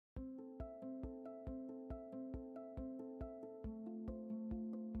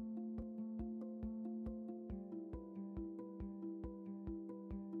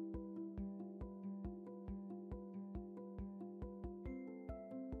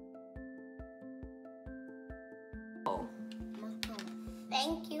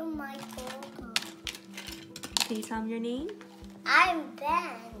Thank you, Michael. Can you tell him your name? I'm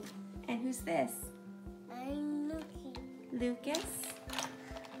Ben. And who's this? I'm Lucky. Lucas.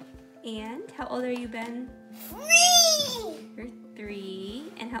 And how old are you, Ben? 3. You're 3.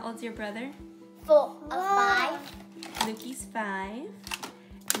 And how old's your brother? 4. 5. Lukey's 5.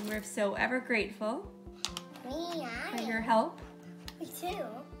 And we're so ever grateful Me, for your help. Me too.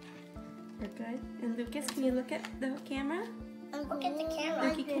 We're good. And Lucas, can you look at the camera? Look at the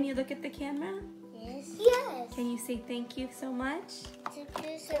camera. Lukey, can you look at the camera? Yes. Yes. Can you say thank you so much?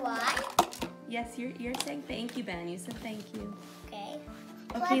 So what? Yes, you're saying thank you, Ben. You said thank you. Okay.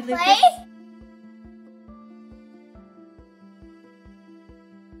 Okay, Play? Lucas.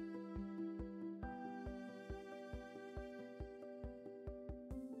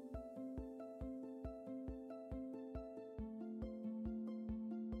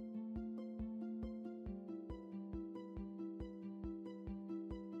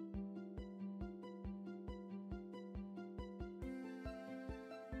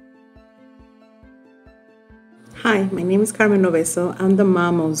 Hi, my name is Carmen Obeso. I'm the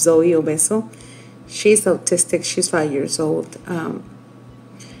mom of Zoe Obeso. She's autistic. She's 5 years old.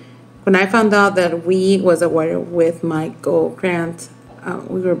 When I found out that we was awarded with MyGOAL grant,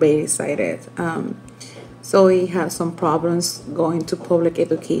 we were very excited. Zoe had some problems going to public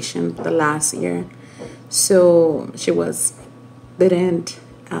education the last year, so she was bitten,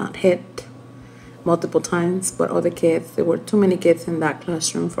 hit multiple times, but other kids, there were too many kids in that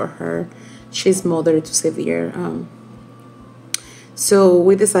classroom for her. She's moderate to severe. So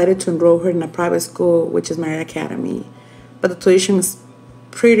we decided to enroll her in a private school, which is Merit Academy. But the tuition is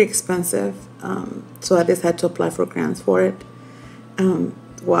pretty expensive, so I decided to apply for grants for it.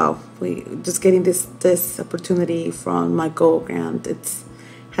 Wow, we just getting this opportunity from MyGOAL grant.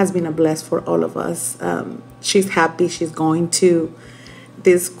 Has been a bless for all of us. She's happy. She's going to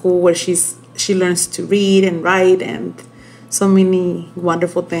this school where she learns to read and write and so many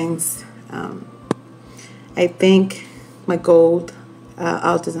wonderful things. I think MyGOAL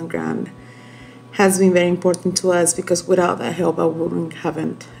Autism grant has been very important to us because without that help, I wouldn't have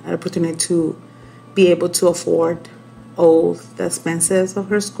an opportunity to be able to afford all the expenses of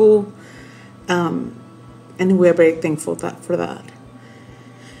her school, and we are very thankful for that.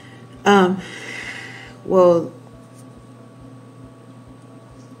 Well,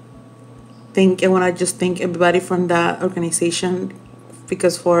 I want to just thank everybody from that organization,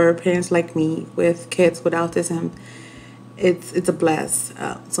 because for parents like me with kids with autism, it's a bless.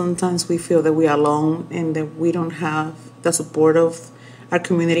 Sometimes we feel that we are alone and that we don't have the support of our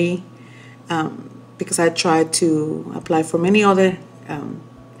community, because I tried to apply for many other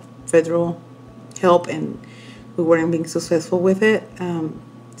federal help and we weren't being successful with it.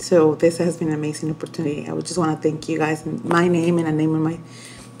 So this has been an amazing opportunity. I would just want to thank you guys in my name and the name of my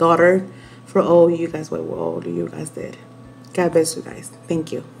daughter for all you guys, what all you guys did. God bless you guys.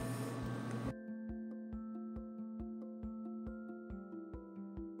 Thank you.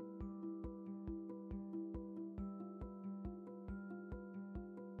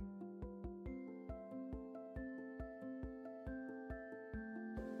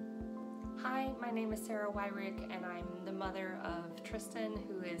 Hi, my name is Sarah Wyrick, and I'm the mother of Tristan,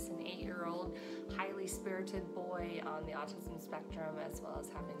 who is an 8-year-old, highly spirited boy on the autism spectrum, as well as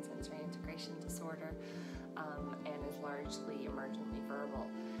having sensory integration disorder, and is largely emergently verbal.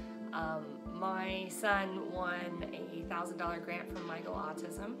 My son won a $1,000 grant from MyGOAL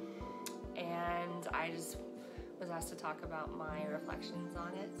Autism, and I just was asked to talk about my reflections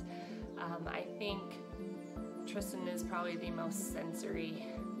on it. I think Tristan is probably the most sensory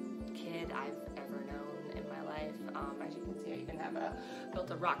kid I've ever known in my life. As you can see, I even have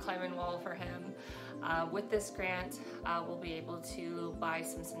built a rock climbing wall for him. With this grant, we'll be able to buy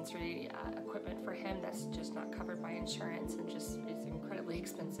some sensory equipment for him that's just not covered by insurance and just is incredibly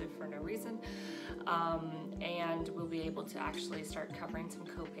expensive for no reason. And we'll be able to actually start covering some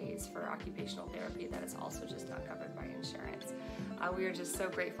co-pays for occupational therapy that is also just not covered by insurance. We are just so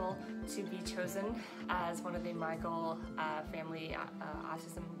grateful to be chosen as one of the MyGOAL family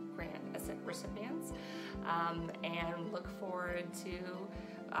autism grant recipients, and look forward to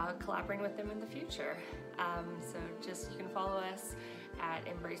collaborating with them in the future. So you can follow us at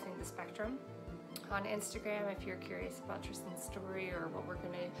Embracing the Spectrum on Instagram if you're curious about Tristan's story or what we're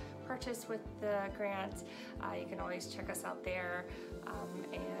going to purchase with the grant. You can always check us out there,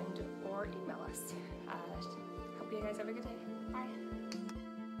 or email us. Hope you guys have a good day. Bye.